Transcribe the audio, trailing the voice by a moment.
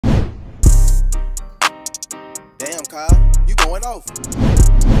Kyle. You going off.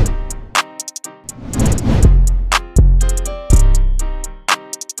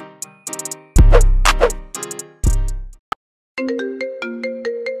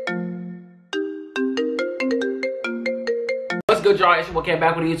 What's good, y'all? It's your boy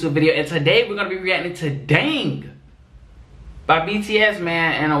back with a YouTube video, and today we're gonna be reacting to "Dang" by BTS,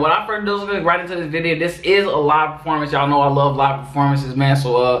 man. And without further ado, let's get right into this video. This is a live performance. Y'all know I love live performances, man.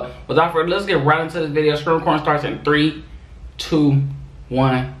 So without further ado, let's get right into this video. Screen recording starts in 3, 2,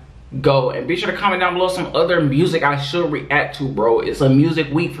 1, go. And be sure to comment down below some other music I should react to, bro. It's a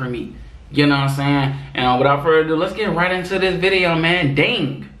music week for me. You know what I'm saying? And without further ado, let's get right into this video, man.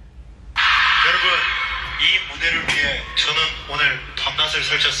 "Dang." 여러분, 이 무대를 위해 저는 오늘 밤낮을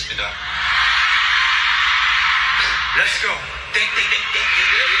설쳤습니다. Let's go.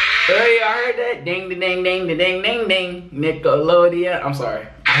 Hey, I heard that. Ding, ding, ding, ding, ding, ding, ding. Nickelodeon. I'm sorry.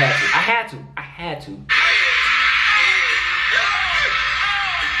 I had to.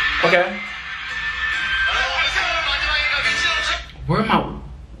 Okay. Where am I?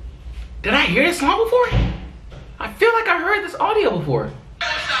 Did I hear this song before? I feel like I heard this audio before.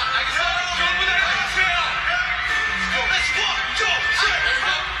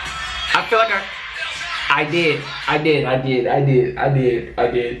 I feel like I did. I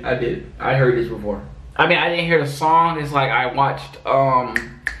heard this before. I mean, I didn't hear the song. It's like I watched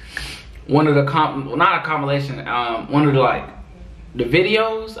one of the not a compilation, one of the the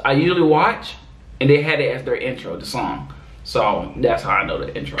videos I usually watch, and they had it as their intro, the song. So that's how I know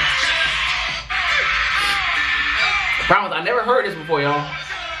the intro. I promise, I never heard this before, y'all.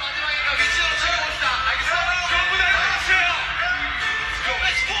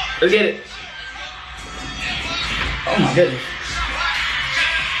 Let's get it. Oh my goodness.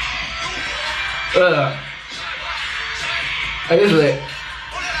 This is it.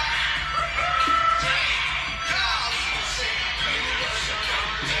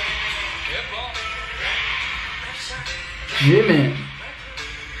 Jimin.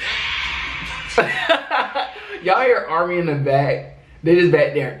 Y'all hear Army in the back? They just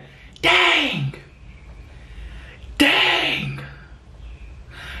back there. Dang! Dang!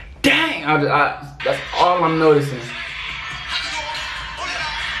 Dang! That's all I'm noticing.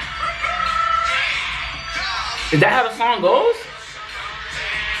 Is that how the song goes?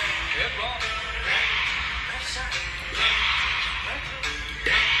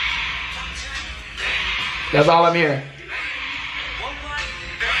 That's all I'm hearing.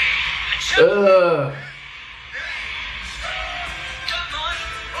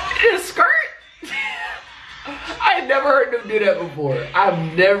 It's a skirt? I've never heard them do that before. I've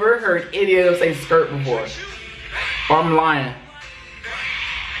never heard any of them say skirt before. Or I'm lying.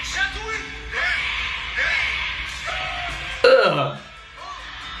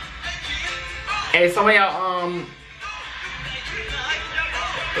 Hey, some of y'all,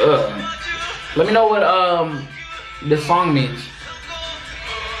 let me know what, this song means.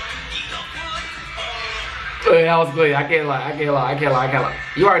 That was good. I can't lie. You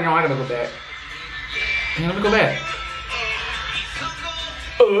already know I gotta go back. Yeah, let me go back.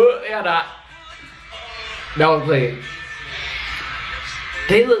 Yeah, that was good.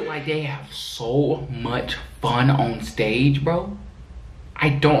 They look like they have so much fun on stage, bro. I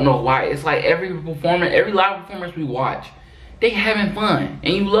don't know why. It's like every live performance we watch, they having fun,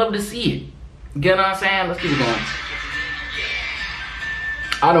 and you love to see it. You know what I'm saying? Let's keep it going.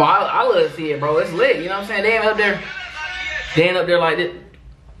 I know, I love to see it, bro. It's lit, you know what I'm saying? They ain't up there like this.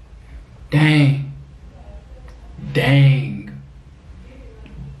 Dang.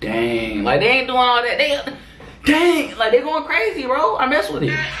 Like, they ain't doing all that. Dang, like, they going crazy, bro. I mess with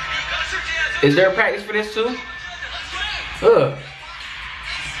it. Is there a practice for this too?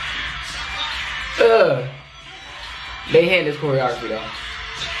 They hand this choreography though.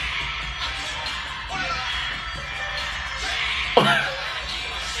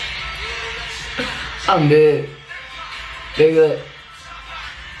 I'm dead. They good.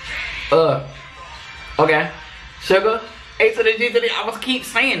 Okay. Sugar. A to the G to the. I'm gonna keep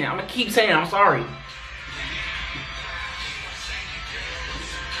saying it. I'm sorry.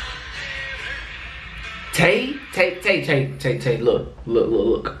 Tay.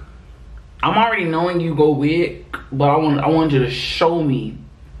 Look. I'm already knowing you go wig, but I want you to show me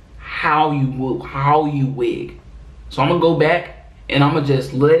how you wig. So I'm gonna go back and I'm gonna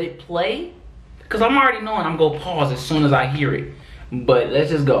just let it play. Cause I'm already knowing I'm gonna pause as soon as I hear it. But let's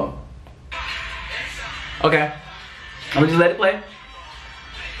just go. Okay. I'm gonna just let it play.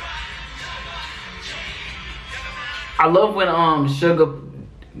 I love when Sugar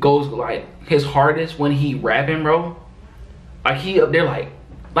goes like his hardest when he rapping, bro. Like he up there like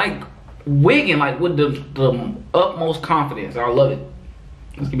wigging like with the utmost confidence. I love it.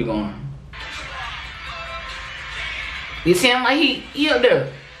 Let's keep it going. You see him like he up there.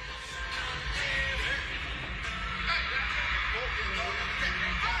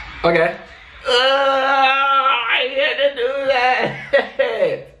 Okay. I had to do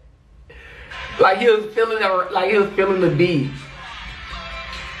that. Like he was feeling the beat.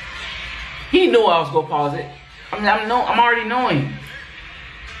 He knew I was gonna pause it. I'm already knowing.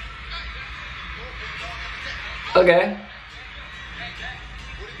 Okay.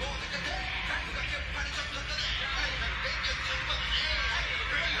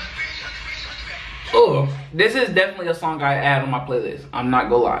 Oh, this is definitely a song I add on my playlist. I'm not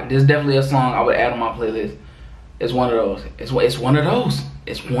gonna lie. This is definitely a song I would add on my playlist. It's one of those. It's one of those.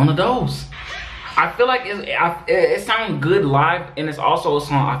 It's one of those. I feel like it sounds good live, and it's also a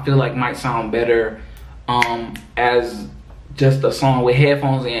song I feel like might sound better as just a song with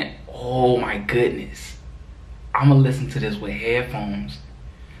headphones in. Oh my goodness. I'm gonna listen to this with headphones.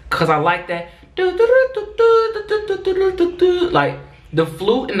 Cause I like that. Like the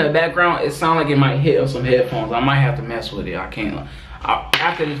flute in the background, it sounds like it might hit on some headphones. I might have to mess with it. I can't.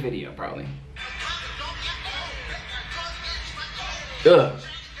 After this video, probably. What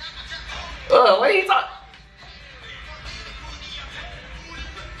are you talking?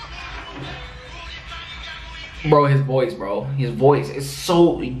 Bro, his voice, bro. His voice is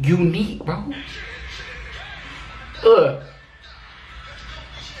so unique, bro.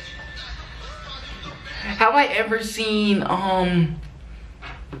 Have I ever seen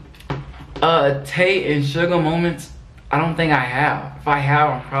Tay and Sugar moments? I don't think I have. If I have,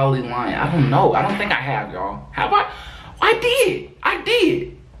 I'm probably lying. I don't know. I don't think I have, y'all. Have I? I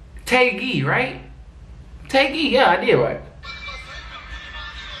did. Tay Gee, right? Tay Gee, yeah, I did, right?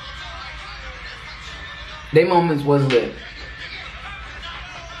 They moments was lit.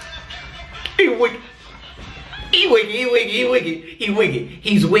 He's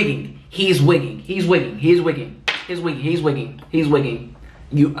wigging.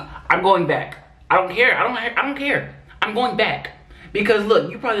 I'm going back. I don't care. I don't care. I'm going back. Because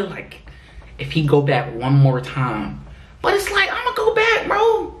look, you probably like, if he go back one more time. But it's like, I'm gonna go back,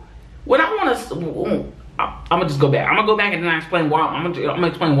 bro. When I wanna, I'm gonna just go back. I'm gonna go back and then I explain why. I'm gonna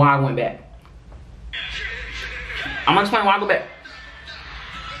explain why I went back. I'm gonna explain why I go back.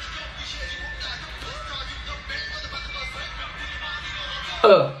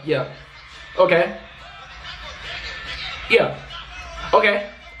 Yeah. Okay. Yeah. Okay.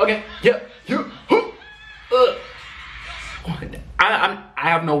 Yeah. I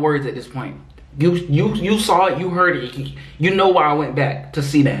have no words at this point. You saw it, you heard it. You know why I went back to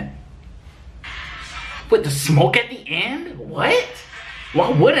see that. With the smoke at the end? What? Why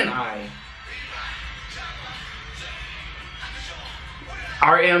wouldn't I?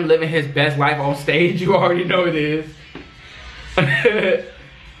 RM living his best life on stage. You already know it is.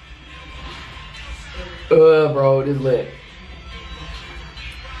 Bro, this lit.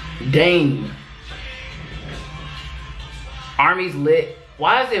 Dang. Army's lit.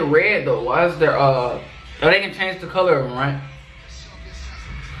 Why is it red though? Why is there oh, they can change the color of them, right?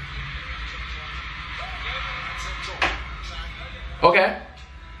 Okay.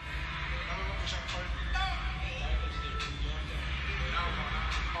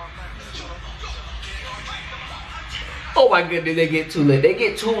 Oh my goodness, they get too lit. They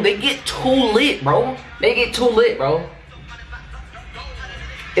get too lit, bro. They get too lit, bro.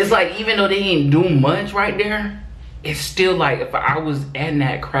 It's like, even though they ain't do much right there, it's still like, if I was in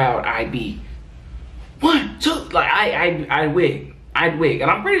that crowd, I'd be 1, 2, like I'd wig. And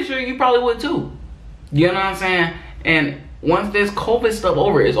I'm pretty sure you probably would too. You know what I'm saying? And once this COVID stuff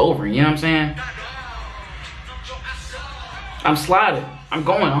over, it's over. You know what I'm saying? I'm sliding. I'm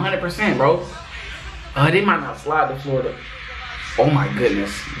going 100%, bro. They might not slide to Florida. Oh my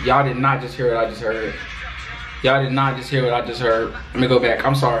goodness. Y'all did not just hear what I just heard. Y'all did not just hear what I just heard. Let me go back.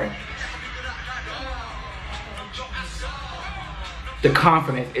 I'm sorry. The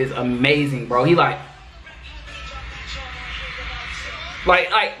confidence is amazing, bro. He like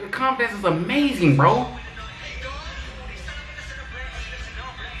the confidence is amazing, bro.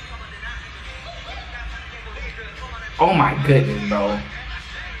 Oh my goodness, bro.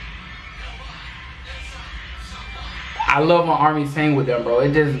 I love when Army sing with them, bro.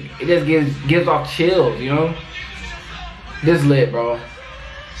 It just gives off chills, you know? This lit, bro.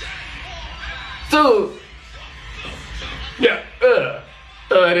 So yeah,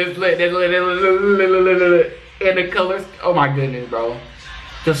 this lit, and the colors. Oh my goodness, bro.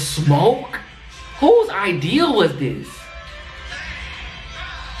 The smoke? Whose idea was this?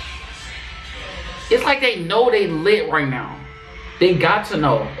 It's like they know they lit right now. They got to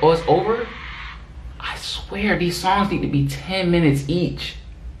know. Oh, it's over? I swear these songs need to be 10 minutes each.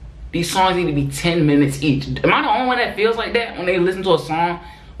 These songs need to be 10 minutes each. Am I the only one that feels like that when they listen to a song?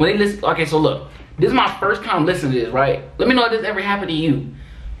 When they listen, okay, so look, this is my first time listening to this, right? Let me know if this ever happened to you.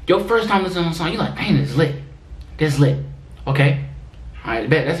 Your first time listening to a song, you're like, dang, this is lit. This is lit. Okay? Alright,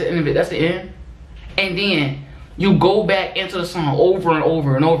 bet. That's the end of it. That's the end. And then you go back into the song over and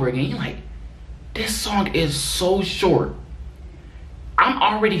over and over again. You're like, this song is so short. I'm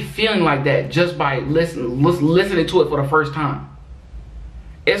already feeling like that just by listening to it for the first time.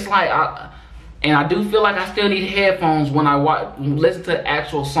 It's like, I do feel like I still need headphones when I listen to the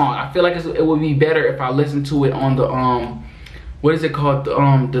actual song. I feel like it would be better if I listen to it on the what is it called?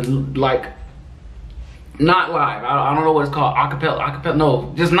 Like, not live. I don't know what it's called. Acapella.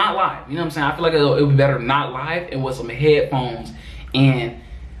 No, just not live. You know what I'm saying? I feel like it would be better not live and with some headphones and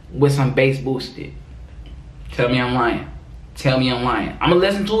with some bass boosted. Tell me I'm lying. Tell me I'm lying. I'm gonna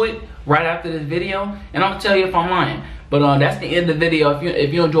listen to it right after this video, and I'm gonna tell you if I'm lying. But that's the end of the video.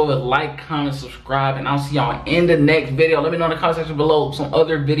 If you enjoyed it, like, comment, subscribe, and I'll see y'all in the next video. Let me know in the comment section below some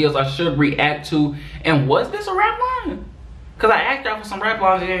other videos I should react to. And was this a rap line? Cause I asked y'all for some rap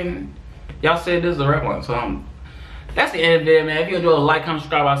lines and y'all said this is a rap line. So that's the end of the video, man. If you enjoyed it, like, comment,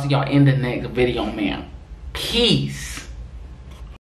 subscribe. I'll see y'all in the next video, man. Peace.